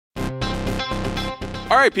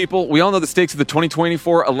All right, people, we all know the stakes of the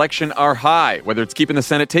 2024 election are high, whether it's keeping the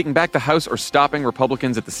Senate, taking back the House, or stopping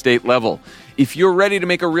Republicans at the state level. If you're ready to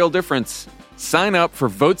make a real difference, sign up for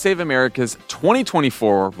Vote Save America's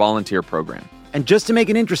 2024 volunteer program. And just to make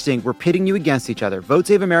it interesting, we're pitting you against each other. Vote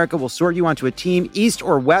Save America will sort you onto a team, east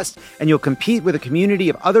or west, and you'll compete with a community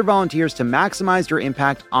of other volunteers to maximize your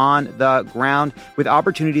impact on the ground with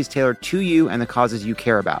opportunities tailored to you and the causes you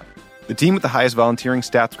care about. The team with the highest volunteering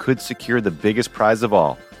stats could secure the biggest prize of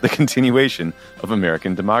all, the continuation of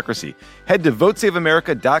American democracy. Head to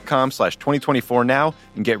votesaveamerica.com/2024 now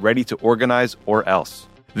and get ready to organize or else.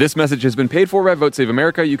 This message has been paid for by Vote Save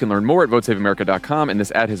America. You can learn more at votesaveamerica.com, and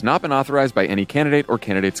this ad has not been authorized by any candidate or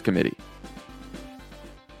candidates committee.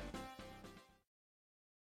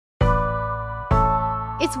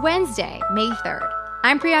 It's Wednesday, May 3rd.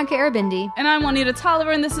 I'm Priyanka Arabindi. And I'm Juanita Tolliver,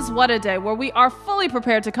 and this is What a Day, where we are fully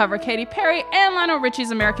prepared to cover Katy Perry and Lionel Richie's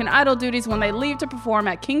American Idol duties when they leave to perform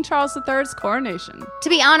at King Charles III's coronation. To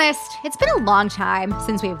be honest, it's been a long time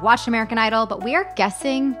since we've watched American Idol, but we are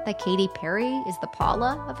guessing that Katy Perry is the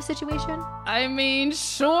Paula of the situation. I mean,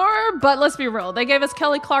 sure, but let's be real. They gave us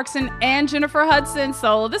Kelly Clarkson and Jennifer Hudson,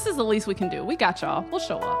 so this is the least we can do. We got y'all. We'll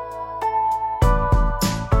show up.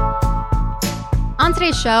 On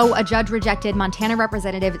today's show, a judge rejected Montana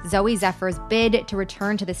Representative Zooey Zephyr's bid to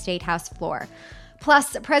return to the state house floor.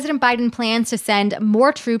 Plus, President Biden plans to send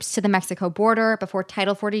more troops to the Mexico border before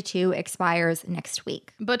Title 42 expires next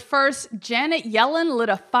week. But first, Janet Yellen lit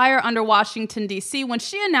a fire under Washington, D.C. when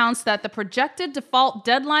she announced that the projected default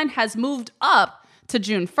deadline has moved up to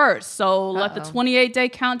June 1st. So let the 28-day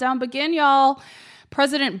countdown begin, y'all.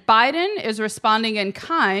 President Biden is responding in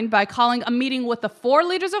kind by calling a meeting with the 4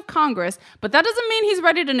 leaders of Congress, but that doesn't mean he's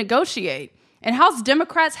ready to negotiate. And House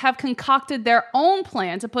Democrats have concocted their own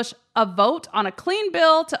plan to push a vote on a clean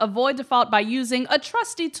bill to avoid default by using a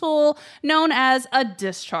trusty tool known as a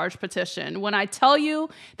discharge petition. When I tell you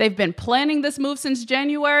they've been planning this move since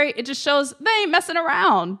January, it just shows they ain't messing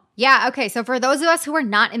around. Yeah, okay, so for those of us who are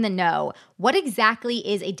not in the know, what exactly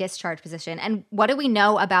is a discharge petition? And what do we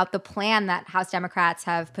know about the plan that House Democrats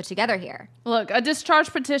have put together here? Look, a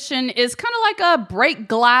discharge petition is kind of like a break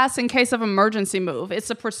glass in case of emergency move. It's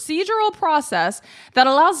a procedural process that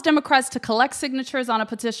allows Democrats to collect signatures on a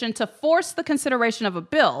petition to force the consideration of a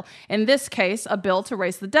bill. In this case, a bill to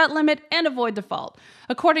raise the debt limit and avoid default.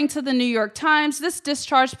 According to the New York Times, this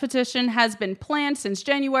discharge petition has been planned since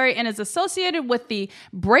January and is associated with the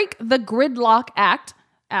Break the Gridlock Act,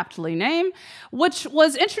 aptly named, which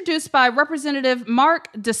was introduced by Representative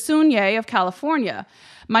Mark DeSaulnier of California.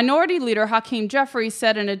 Minority Leader Hakeem Jeffries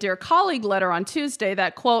said in a Dear Colleague letter on Tuesday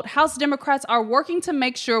that, quote, House Democrats are working to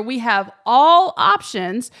make sure we have all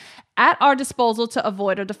options at our disposal to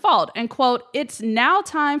avoid a default. And, quote, it's now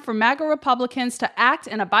time for MAGA Republicans to act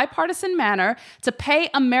in a bipartisan manner to pay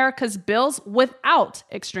America's bills without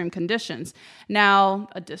extreme conditions. Now,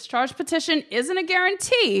 a discharge petition isn't a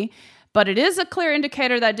guarantee, but it is a clear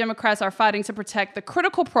indicator that Democrats are fighting to protect the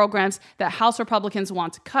critical programs that House Republicans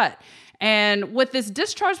want to cut. And with this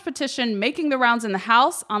discharge petition making the rounds in the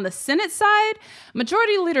House, on the Senate side,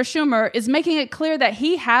 Majority Leader Schumer is making it clear that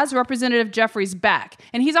he has Representative Jeffries' back.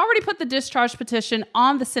 And he's already put the discharge petition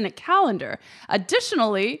on the Senate calendar.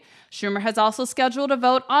 Additionally, Schumer has also scheduled a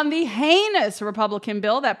vote on the heinous Republican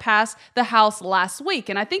bill that passed the House last week.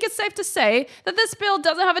 And I think it's safe to say that this bill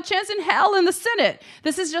doesn't have a chance in hell in the Senate.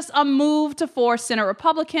 This is just a move to force Senate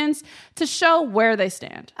Republicans to show where they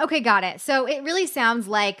stand. Okay, got it. So it really sounds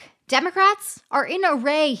like Democrats are in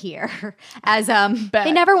array here, as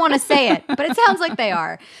they never want to say it, but it sounds like they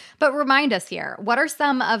are. But remind us here, what are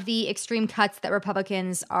some of the extreme cuts that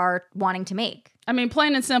Republicans are wanting to make? I mean,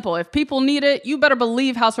 plain and simple, if people need it, you better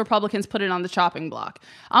believe House Republicans put it on the chopping block.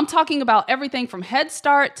 I'm talking about everything from Head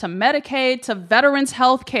Start to Medicaid to veterans'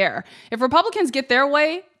 health care. If Republicans get their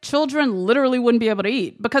way, children literally wouldn't be able to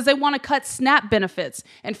eat because they want to cut SNAP benefits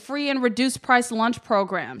and free and reduced price lunch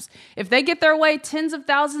programs. If they get their way, tens of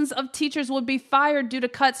thousands of teachers would be fired due to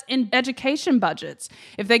cuts in education budgets.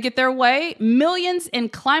 If they get their way, millions in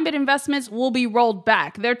climate investments will be rolled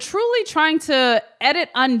back. They're truly trying to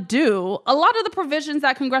undo a lot of the provisions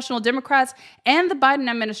that congressional Democrats and the Biden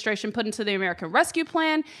administration put into the American Rescue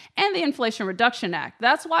Plan and the Inflation Reduction Act.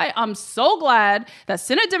 That's why I'm so glad that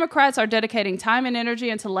Senate Democrats are dedicating time and energy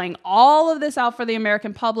into laying all of this out for the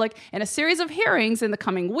American public in a series of hearings in the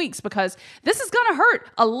coming weeks, because this is going to hurt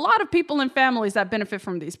a lot of people and families that benefit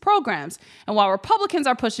from these programs. And while Republicans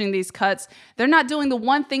are pushing these cuts, they're not doing the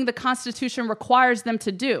one thing the Constitution requires them to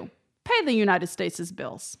do: pay the United States'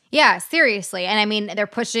 bills. Yeah, seriously. And I mean, they're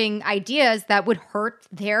pushing ideas that would hurt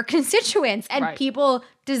their constituents, and people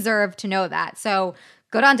deserve to know that. So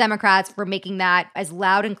Good on Democrats for making that as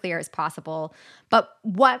loud and clear as possible. But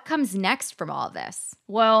what comes next from all of this?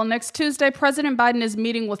 Well, next Tuesday, President Biden is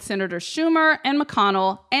meeting with Senator Schumer and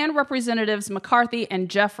McConnell and Representatives McCarthy and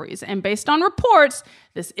Jeffries. And based on reports,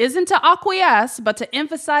 this isn't to acquiesce, but to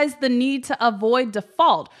emphasize the need to avoid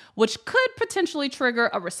default, which could potentially trigger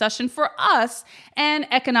a recession for us and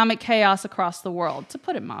economic chaos across the world, to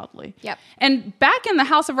put it mildly. Yep. And back in the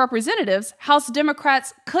House of Representatives, House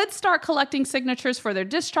Democrats could start collecting signatures for their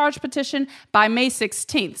discharge petition by May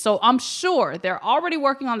 16th. So I'm sure they're already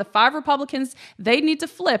working on the 5 Republicans they need to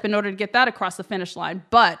flip in order to get that across the finish line.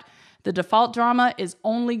 But the default drama is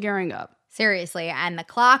only gearing up. Seriously, and the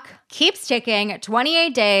clock keeps ticking.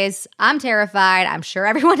 28 days. I'm terrified. I'm sure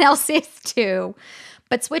everyone else is too.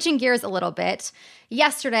 But switching gears a little bit,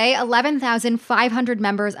 yesterday, 11,500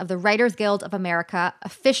 members of the Writers Guild of America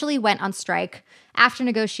officially went on strike after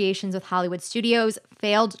negotiations with Hollywood studios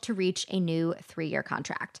failed to reach a new 3-year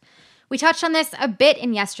contract. We touched on this a bit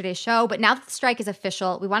in yesterday's show, but now that the strike is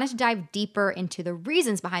official, we wanted to dive deeper into the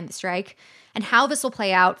reasons behind the strike and how this will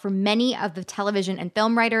play out for many of the television and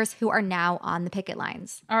film writers who are now on the picket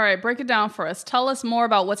lines. All right, break it down for us. Tell us more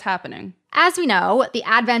about what's happening. As we know, the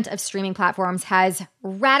advent of streaming platforms has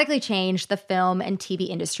radically changed the film and TV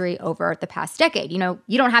industry over the past decade. You know,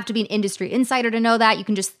 you don't have to be an industry insider to know that. You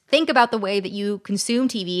can just think about the way that you consume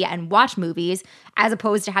TV and watch movies as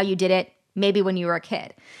opposed to how you did it maybe when you were a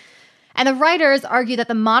kid. And the writers argue that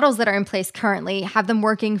the models that are in place currently have them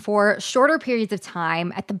working for shorter periods of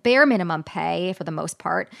time at the bare minimum pay for the most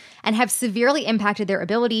part, and have severely impacted their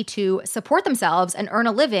ability to support themselves and earn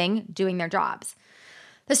a living doing their jobs.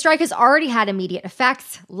 The strike has already had immediate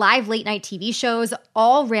effects. Live late-night TV shows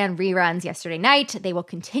all ran reruns yesterday night. They will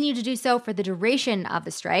continue to do so for the duration of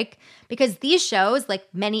the strike because these shows,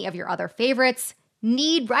 like many of your other favorites,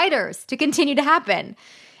 need writers to continue to happen.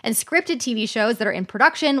 And scripted TV shows that are in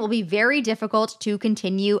production will be very difficult to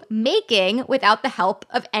continue making without the help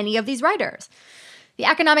of any of these writers. The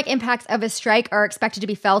economic impacts of a strike are expected to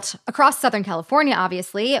be felt across Southern California,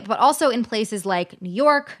 obviously, but also in places like New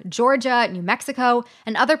York, Georgia, New Mexico,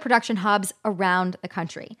 and other production hubs around the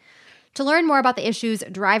country. To learn more about the issues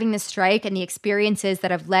driving this strike and the experiences that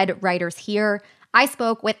have led writers here, I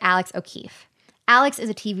spoke with Alex O'Keefe. Alex is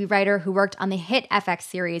a TV writer who worked on the hit FX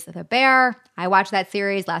series The Bear. I watched that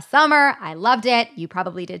series last summer. I loved it. You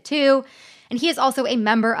probably did too. And he is also a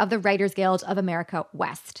member of the Writers Guild of America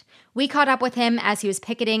West. We caught up with him as he was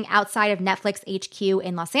picketing outside of Netflix HQ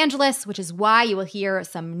in Los Angeles, which is why you will hear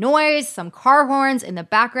some noise, some car horns in the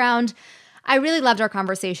background. I really loved our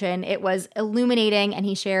conversation. It was illuminating, and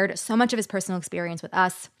he shared so much of his personal experience with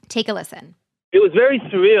us. Take a listen. It was very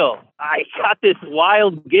surreal. I got this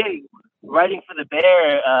wild gig writing for The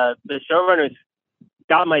Bear. The showrunners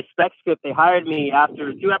got my spec script. They hired me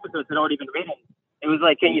after 2 episodes had already been written. It was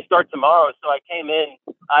like, can you start tomorrow? So I came in.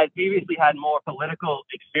 I previously had more political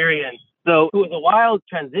experience. So it was a wild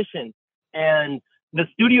transition. And the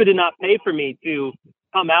studio did not pay for me to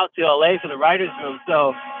come out to LA for the writer's room.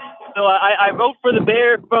 So I wrote for The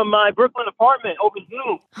Bear from my Brooklyn apartment over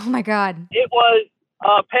Zoom. Oh my God. It was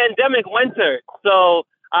a pandemic winter. So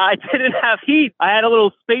I didn't have heat. I had a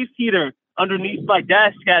little space heater underneath my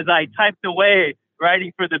desk as I typed away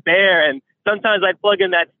writing for The Bear. And sometimes I'd plug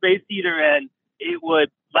in that space heater and it would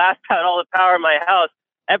blast out all the power in my house.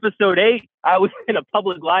 Episode 8, I was in a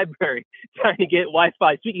public library trying to get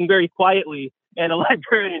Wi-Fi, speaking very quietly, and a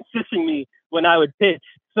librarian insisting me when I would pitch.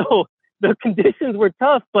 So the conditions were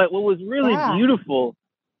tough, but what was really beautiful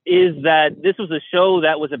is that this was a show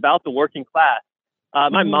that was about the working class.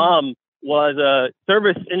 My mom was a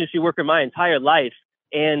service industry worker my entire life,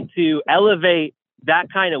 and to elevate that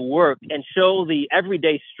kind of work and show the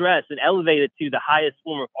everyday stress and elevate it to the highest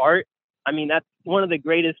form of art, I mean, that's one of the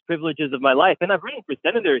greatest privileges of my life. And I've written for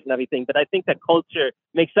senators and everything, but I think that culture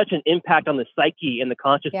makes such an impact on the psyche and the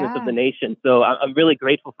consciousness of the nation. So I'm really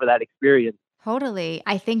grateful for that experience. Totally.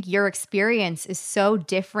 I think your experience is so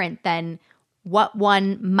different than what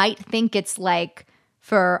one might think it's like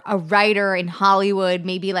for a writer in Hollywood,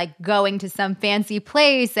 maybe like going to some fancy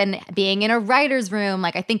place and being in a writer's room.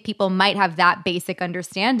 Like, I think people might have that basic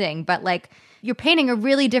understanding, but like you're painting a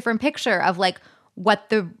really different picture of like what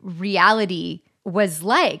the reality was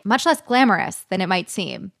like, much less glamorous than it might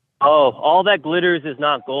seem. Oh, all that glitters is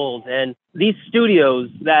not gold. And these studios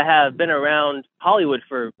that have been around Hollywood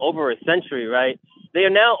for over a century, right? They are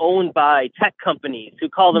now owned by tech companies who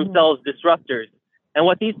call themselves disruptors. And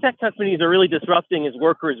what these tech companies are really disrupting is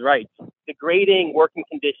workers' rights, degrading working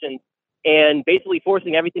conditions, and basically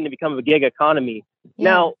forcing everything to become a gig economy. Yeah.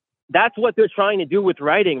 Now, that's what they're trying to do with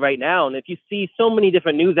writing right now. And if you see so many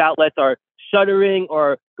different news outlets are shuttering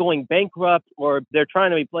or going bankrupt, or they're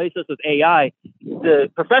trying to replace us with AI.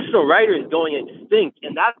 The professional writer is going extinct.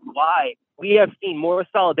 And that's why we have seen more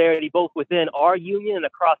solidarity both within our union and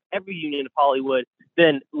across every union of Hollywood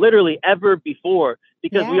than literally ever before,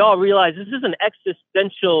 because we all realize this is an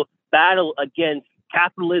existential battle against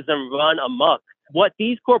capitalism run amok. What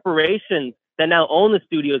these corporations that now own the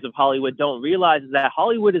studios of Hollywood don't realize is that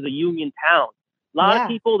Hollywood is a union town. A lot of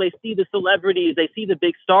people, they see the celebrities, they see the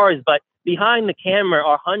big stars, but behind the camera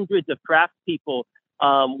are hundreds of craftspeople,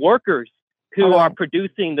 workers who are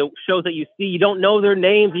producing the shows that you see. You don't know their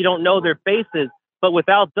names, you don't know their faces, but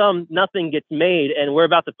without them, nothing gets made. And we're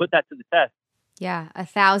about to put that to the test. Yeah,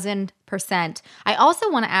 1,000%. I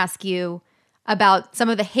also want to ask you about some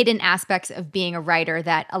of the hidden aspects of being a writer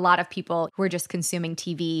that a lot of people who are just consuming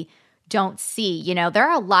TV don't see. You know, there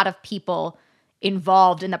are a lot of people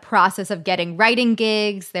involved in the process of getting writing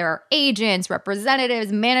gigs. There are agents,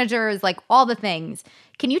 representatives, managers, like all the things.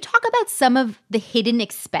 Can you talk about some of the hidden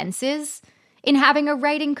expenses in having a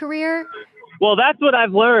writing career? Well, that's what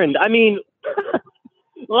I've learned. I mean,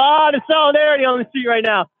 a lot of solidarity on the street right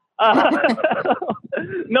now.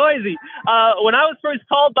 Noisy. When I was first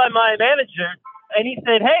called by my manager and he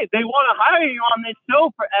said, hey, they want to hire you on this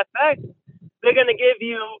show for FX, they're going to give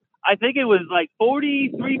you, I think it was like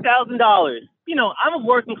 $43,000. You know, I'm a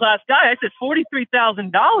working class guy. I said,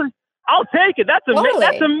 $43,000? I'll take it. That's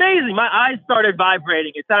amazing. My eyes started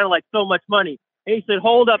vibrating. It sounded like so much money. And he said,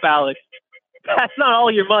 hold up, Alex. That's not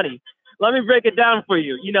all your money. Let me break it down for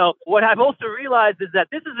you. You know, what I've also realized is that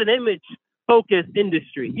this is an image-focused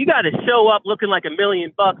industry. You got to show up looking like $1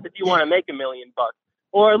 million if you want to make $1 million.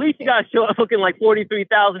 Or at least you got to show up looking like $43,000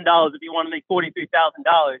 if you want to make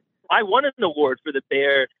 $43,000. I won an award for The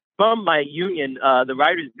Bear from my union. The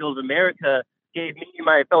Writers Guild of America gave me and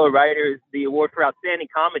my fellow writers the award for outstanding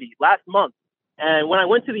comedy last month. And when I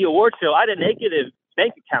went to the award show, I had a negative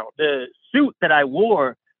bank account. The suit that I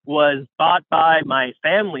wore was bought by my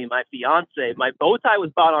family, my fiance. My bow tie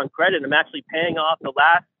was bought on credit. I'm actually paying off the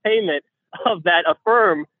last payment of that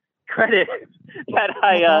Affirm credit that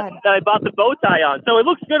I bought the bow tie on. So it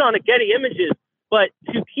looks good on the Getty Images, but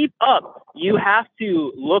to keep up, you have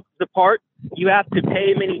to look the part, you have to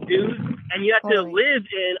pay many dues, and you have to live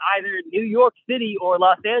in either New York City or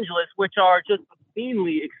Los Angeles, which are just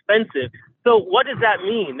obscenely expensive. So what does that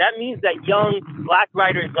mean? That means that young Black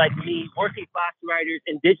writers like me, working class writers,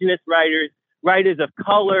 indigenous writers, writers of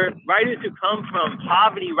color, writers who come from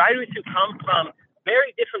poverty, writers who come from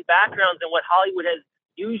very different backgrounds than what Hollywood has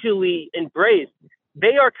usually embraced,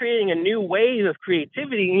 they are creating a new wave of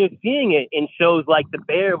creativity, and you're seeing it in shows like The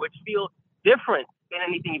Bear, which feels different than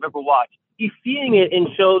anything you've ever watched. You're seeing it in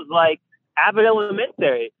shows like Abbott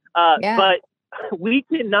Elementary. But we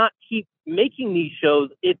cannot keep making these shows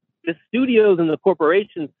if the studios and the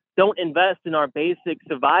corporations don't invest in our basic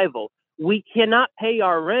survival. We cannot pay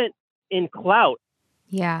our rent in clout.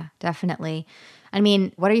 Yeah, definitely. I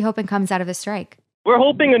mean, what are you hoping comes out of the strike? We're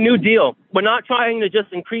hoping a new deal. We're not trying to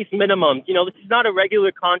just increase minimums. You know, this is not a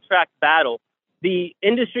regular contract battle. The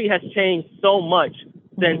industry has changed so much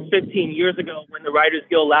since 15 years ago when the Writers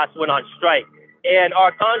Guild last went on strike. And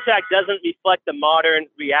our contract doesn't reflect the modern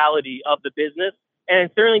reality of the business. And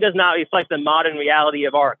it certainly does not reflect the modern reality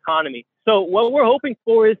of our economy. So what we're hoping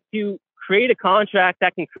for is to create a contract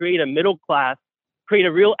that can create a middle class, create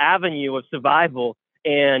a real avenue of survival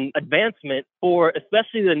and advancement for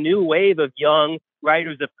especially the new wave of young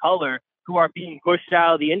writers of color who are being pushed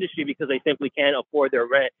out of the industry because they simply can't afford their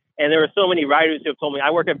rent. And there are so many writers who have told me,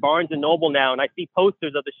 I work at Barnes & Noble now, and I see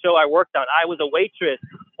posters of the show I worked on. I was a waitress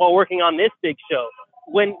while working on this big show.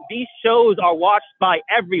 When these shows are watched by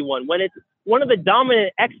everyone, when it's one of the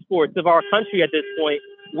dominant exports of our country at this point,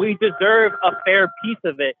 we deserve a fair piece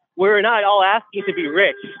of it. We're not all asking to be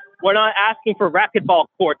rich. We're not asking for racquetball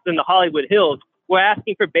courts in the Hollywood Hills. We're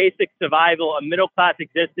asking for basic survival, a middle-class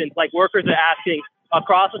existence like workers are asking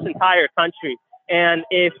across this entire country. And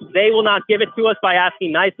if they will not give it to us by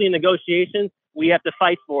asking nicely in negotiations, we have to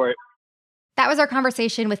fight for it. That was our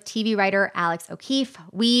conversation with TV writer Alex O'Keefe.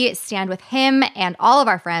 We stand with him and all of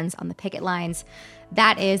our friends on the picket lines.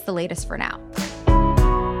 That is the latest for now.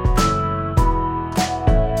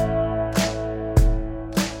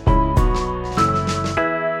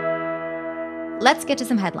 Let's get to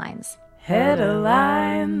some headlines.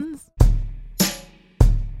 Headlines.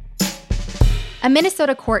 A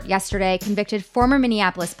Minnesota court yesterday convicted former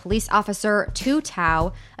Minneapolis police officer Tu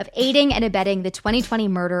Thao of aiding and abetting the 2020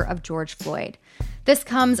 murder of George Floyd. This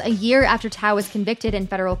comes a year after Thao was convicted in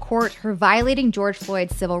federal court for violating George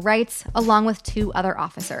Floyd's civil rights, along with 2 other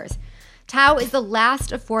officers. Thao is the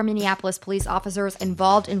last of 4 Minneapolis police officers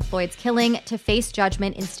involved in Floyd's killing to face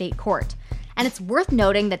judgment in state court. And it's worth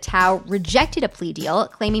noting that Tao rejected a plea deal,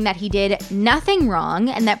 claiming that he did nothing wrong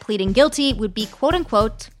and that pleading guilty would be, quote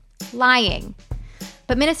unquote, lying.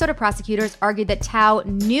 But Minnesota prosecutors argued that Tao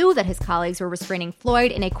knew that his colleagues were restraining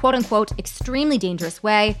Floyd in a, quote unquote, extremely dangerous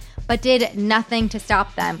way, but did nothing to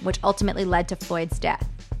stop them, which ultimately led to Floyd's death.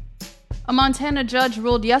 A Montana judge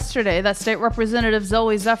ruled yesterday that State Representative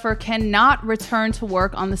Zooey Zephyr cannot return to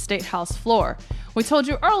work on the State House floor. We told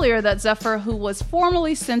you earlier that Zephyr, who was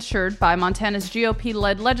formally censured by Montana's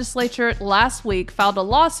GOP-led legislature last week, filed a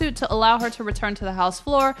lawsuit to allow her to return to the House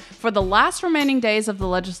floor for the last remaining days of the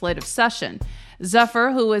legislative session.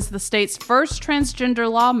 Zephyr, who is the state's first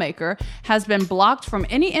transgender lawmaker, has been blocked from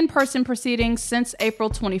any in-person proceedings since April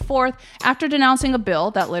 24th after denouncing a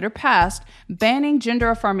bill that later passed banning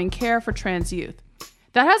gender-affirming care for trans youth.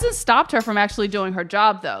 That hasn't stopped her from actually doing her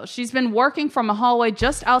job, though. She's been working from a hallway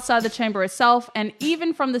just outside the chamber itself and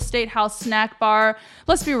even from the State House snack bar.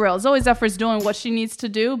 Let's be real, Zooey Zephyr's doing what she needs to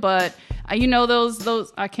do, but you know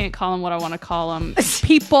those I can't call them what I want to call them,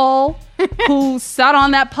 people who sat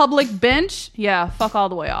on that public bench? Yeah, fuck all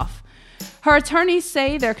the way off. Her attorneys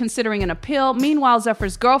say they're considering an appeal. Meanwhile,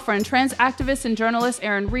 Zephyr's girlfriend, trans activist and journalist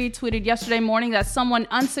Erin Reed, tweeted yesterday morning that someone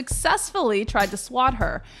unsuccessfully tried to swat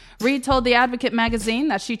her. Reed told The Advocate magazine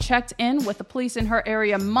that she checked in with the police in her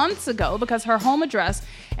area months ago because her home address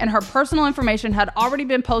and her personal information had already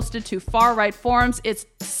been posted to far-right forums. It's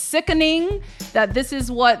sickening that this is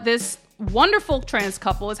what this wonderful trans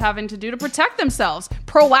couple is having to do to protect themselves.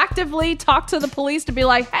 Proactively talk to the police to be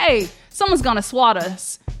like, hey, someone's gonna swat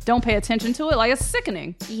us. Don't pay attention to it. Like, it's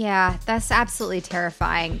sickening. Yeah, that's absolutely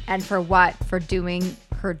terrifying. And for what? For doing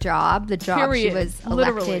her job, the job Period. she was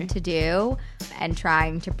elected to do and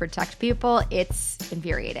trying to protect people. It's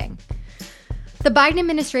infuriating. The Biden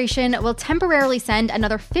administration will temporarily send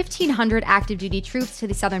another 1,500 active duty troops to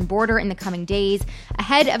the southern border in the coming days,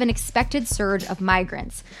 ahead of an expected surge of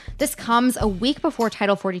migrants. This comes a week before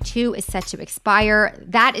Title 42 is set to expire.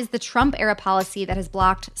 That is the Trump-era policy that has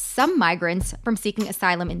blocked some migrants from seeking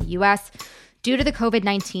asylum in the U.S. due to the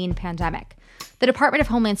COVID-19 pandemic. The Department of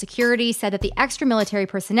Homeland Security said that the extra military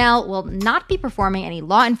personnel will not be performing any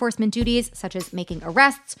law enforcement duties, such as making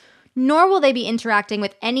arrests, nor will they be interacting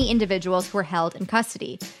with any individuals who are held in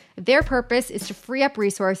custody. Their purpose is to free up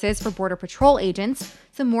resources for Border Patrol agents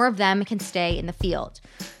so more of them can stay in the field.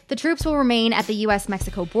 The troops will remain at the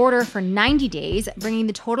U.S.-Mexico border for 90 days, bringing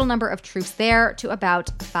the total number of troops there to about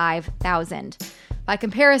 5,000. By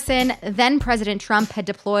comparison, then-President Trump had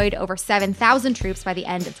deployed over 7,000 troops by the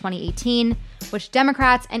end of 2018, which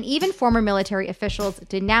Democrats and even former military officials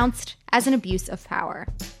denounced as an abuse of power.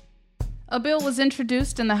 A bill was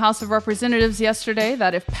introduced in the House of Representatives yesterday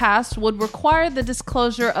that, if passed, would require the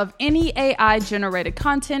disclosure of any AI-generated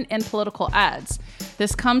content in political ads.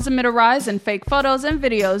 This comes amid a rise in fake photos and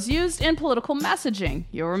videos used in political messaging.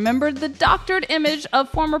 You'll remember the doctored image of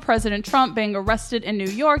former President Trump being arrested in New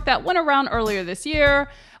York that went around earlier this year,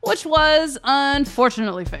 which was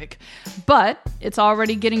unfortunately fake. But it's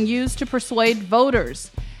already getting used to persuade voters.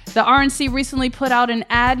 The RNC recently put out an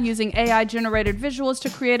ad using AI-generated visuals to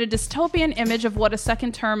create a dystopian image of what a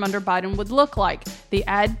second term under Biden would look like. The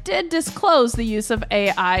ad did disclose the use of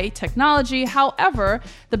AI technology. However,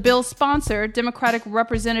 the bill's sponsor, Democratic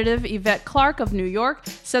Representative Yvette Clarke of New York,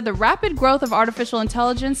 said the rapid growth of artificial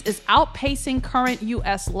intelligence is outpacing current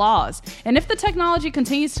U.S. laws. And if the technology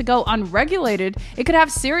continues to go unregulated, it could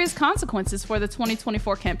have serious consequences for the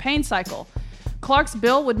 2024 campaign cycle. Clark's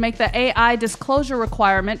bill would make the AI disclosure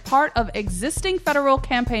requirement part of existing federal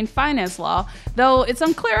campaign finance law, though it's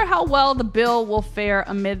unclear how well the bill will fare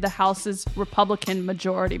amid the House's Republican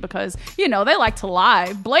majority because, you know, they like to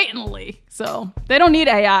lie blatantly, so they don't need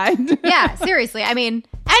AI. Yeah, seriously. I mean,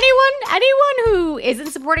 anyone who isn't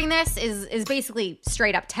supporting this is basically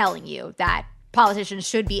straight up telling you that politicians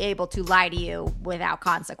should be able to lie to you without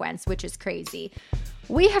consequence, which is crazy.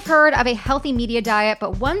 We have heard of a healthy media diet,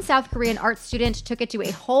 but one South Korean art student took it to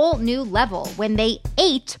a whole new level when they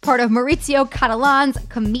ate part of Maurizio Catalan's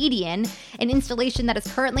Comedian, an installation that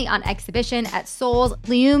is currently on exhibition at Seoul's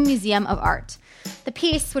Leum Museum of Art. The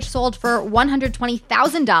piece, which sold for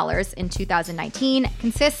 $120,000 in 2019,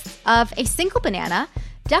 consists of a single banana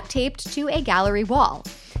duct taped to a gallery wall.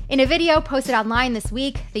 In a video posted online this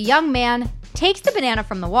week, the young man takes the banana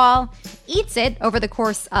from the wall, eats it over the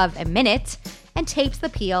course of a minute, and tapes the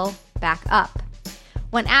peel back up.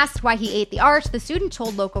 When asked why he ate the art, the student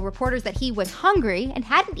told local reporters that he was hungry and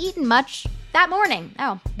hadn't eaten much that morning.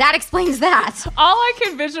 Oh, that explains that. All I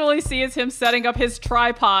can visually see is him setting up his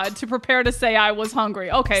tripod to prepare to say I was hungry.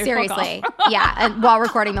 Okay, seriously. Yeah, and while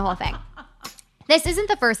recording the whole thing. This isn't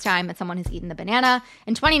the first time that someone has eaten the banana.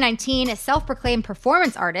 In 2019, a self-proclaimed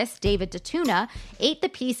performance artist, David DeTuna, ate the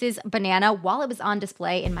piece's banana while it was on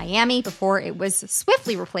display in Miami before it was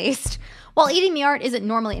swiftly replaced. While eating the art isn't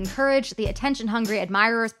normally encouraged, the attention-hungry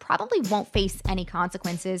admirers probably won't face any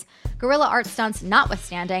consequences. Guerrilla art stunts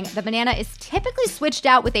notwithstanding, the banana is typically switched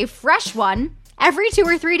out with a fresh one every 2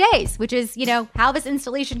 or 3 days, which is, how this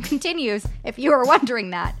installation continues, if you were wondering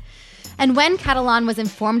that. And when Catalan was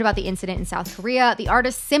informed about the incident in South Korea, the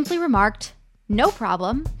artist simply remarked, "No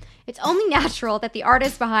problem. It's only natural that the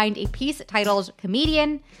artist behind a piece titled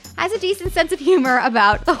Comedian has a decent sense of humor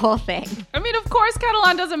about the whole thing." I mean, of course,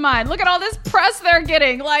 Catalan doesn't mind. Look at all this press they're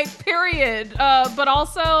getting, period. But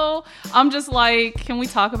also, I'm just can we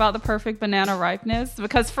talk about the perfect banana ripeness?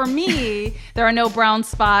 Because for me, there are no brown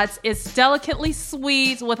spots. It's delicately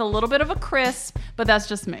sweet with a little bit of a crisp, but that's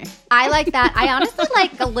just me. I like that. I honestly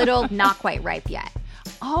like a little not quite ripe yet.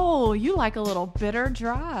 Oh, you like a little bitter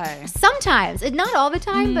dry. Sometimes. Not all the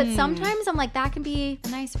time, but sometimes I'm like, that can be a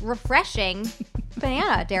nice, refreshing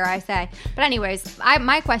banana, dare I say. But anyways,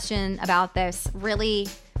 my question about this really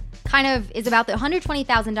kind of is about the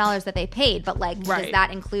 $120,000 that they paid, but right. Does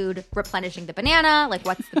that include replenishing the banana?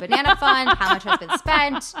 What's the banana fund? How much has been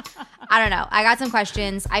spent? I don't know. I got some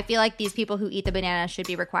questions. I feel like these people who eat the banana should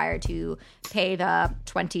be required to pay the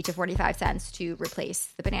 20 to 45 cents to replace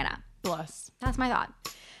the banana. Bless. That's my thought.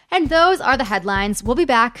 And those are the headlines. We'll be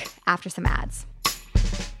back after some ads.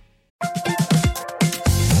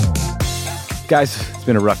 Guys, it's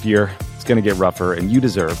been a rough year. It's going to get rougher, and you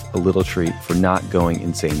deserve a little treat for not going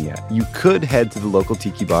insane yet. You could head to the local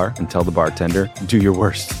tiki bar and tell the bartender, do your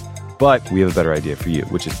worst. But we have a better idea for you,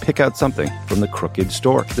 which is pick out something from the Crooked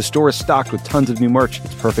store. The store is stocked with tons of new merch.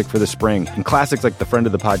 It's perfect for the spring. And classics like the Friend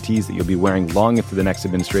of the Pod tees that you'll be wearing long into the next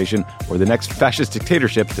administration or the next fascist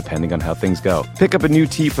dictatorship, depending on how things go. Pick up a new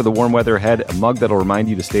tee for the warm weather ahead, a mug that'll remind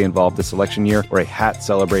you to stay involved this election year, or a hat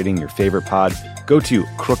celebrating your favorite pod. Go to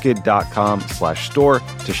crooked.com/store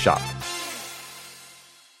to shop.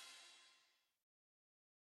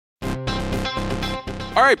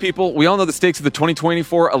 All right, people, we all know the stakes of the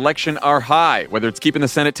 2024 election are high, whether it's keeping the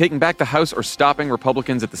Senate, taking back the House, or stopping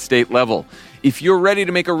Republicans at the state level. If you're ready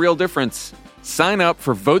to make a real difference, sign up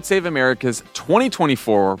for Vote Save America's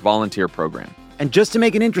 2024 volunteer program. And just to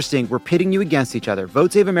make it interesting, we're pitting you against each other.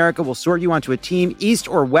 Vote Save America will sort you onto a team, east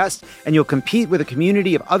or west, and you'll compete with a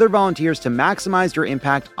community of other volunteers to maximize your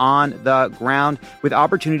impact on the ground with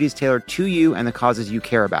opportunities tailored to you and the causes you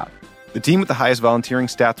care about. The team with the highest volunteering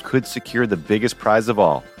stats could secure the biggest prize of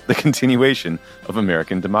all, the continuation of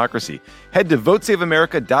American democracy. Head to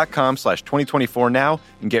votesaveamerica.com/2024 now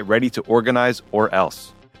and get ready to organize or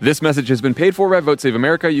else. This message has been paid for by Vote Save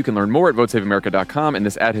America. You can learn more at votesaveamerica.com, and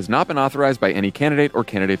this ad has not been authorized by any candidate or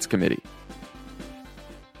candidates committee.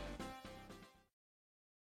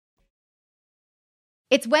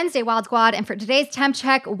 It's Wednesday, Wild Squad, and for today's temp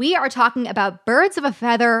check, we are talking about birds of a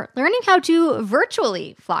feather learning how to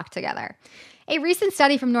virtually flock together. A recent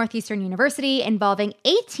study from Northeastern University involving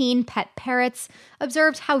 18 pet parrots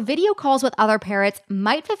observed how video calls with other parrots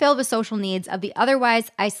might fulfill the social needs of the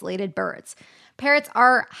otherwise isolated birds. Parrots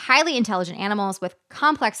are highly intelligent animals with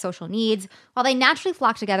complex social needs. While they naturally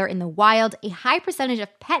flock together in the wild, a high percentage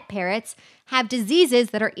of pet parrots have diseases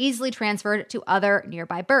that are easily transferred to other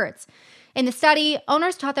nearby birds. In the study,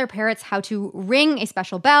 owners taught their parrots how to ring a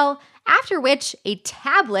special bell, after which a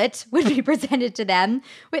tablet would be presented to them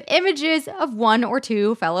with images of one or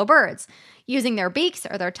two fellow birds. Using their beaks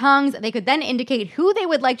or their tongues, they could then indicate who they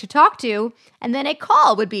would like to talk to, and then a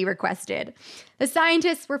call would be requested. The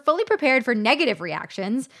scientists were fully prepared for negative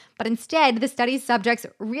reactions, but instead, the study's subjects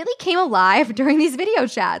really came alive during these video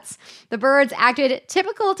chats. The birds acted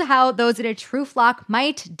typical to how those in a true flock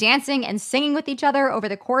might, dancing and singing with each other over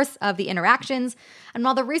the course of the interactions. And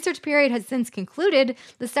while the research period has since concluded,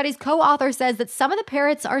 the study's co-author says that some of the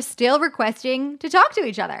parrots are still requesting to talk to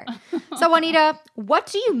each other. So, Juanita, what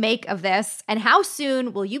do you make of this? And how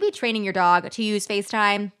soon will you be training your dog to use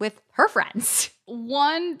FaceTime with her friends?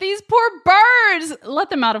 One, these poor birds. Let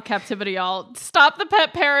them out of captivity, y'all. Stop the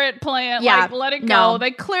pet parrot plant. Yeah, let it go. no.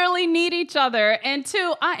 They clearly need each other. And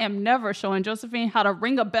two, I am never showing Josephine how to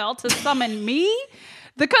ring a bell to summon me.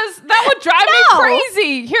 Because that would drive me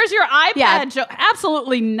crazy. Here's your iPad. Yeah.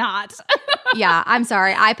 Absolutely not. Yeah, I'm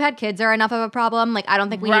sorry. iPad kids are enough of a problem. I don't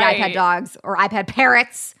think we need iPad dogs or iPad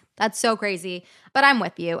parrots. That's so crazy. But I'm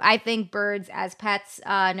with you. I think birds as pets,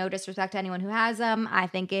 no disrespect to anyone who has them. I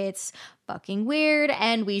think it's fucking weird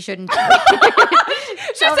and we shouldn't do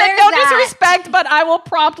it. She said no disrespect, but I will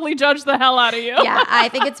promptly judge the hell out of you. Yeah, I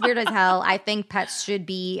think it's weird as hell. I think pets should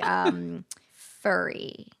be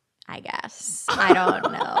furry. I guess. I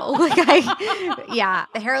don't know. Yeah.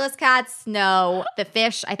 The hairless cats, no. The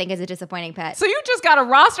fish, I think, is a disappointing pet. So you just got a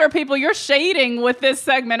roster of people you're shading with this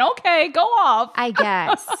segment. Okay, go off. I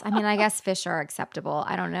guess. I guess fish are acceptable.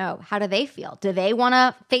 I don't know. How do they feel? Do they want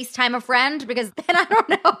to FaceTime a friend? Because then I don't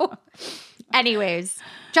know. Anyways,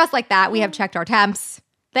 just like that, we have checked our temps.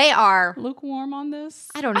 They are lukewarm on this.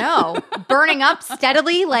 I don't know. Burning up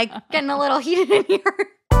steadily, like getting a little heated in here.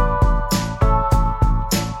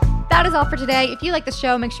 That is all for today. If you like the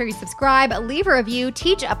show, make sure you subscribe, leave a review,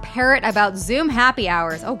 teach a parrot about Zoom happy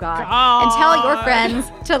hours. Oh, God. And tell your friends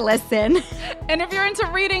to listen. And if you're into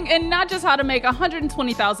reading and not just how to make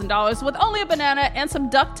 $120,000 with only a banana and some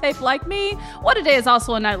duct tape like me, What A Day is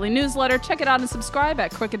also a nightly newsletter. Check it out and subscribe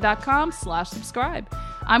at crooked.com/subscribe.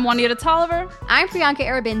 I'm Juanita Tolliver. I'm Priyanka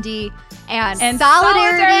Arabindi. And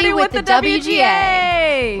solidarity with the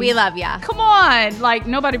WGA. We love ya. Come on. Like,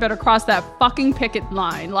 nobody better cross that fucking picket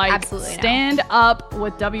line. Like, absolutely stand up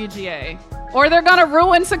with WGA. Or they're gonna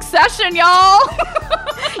ruin Succession, y'all.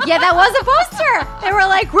 Yeah, that was a poster. They were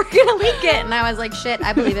like, we're gonna leak it. And I was like, shit,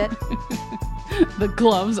 I believe it. The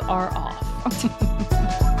gloves are off.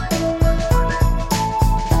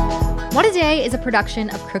 What A Day is a production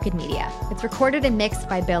of Crooked Media. It's recorded and mixed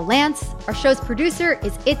by Bill Lance. Our show's producer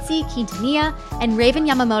is Itzy Quintanilla, and Raven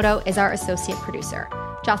Yamamoto is our associate producer.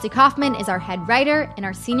 Chelsea Kaufman is our head writer, and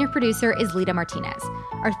our senior producer is Lita Martinez.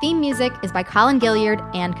 Our theme music is by Colin Gilliard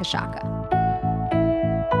and Kashaka.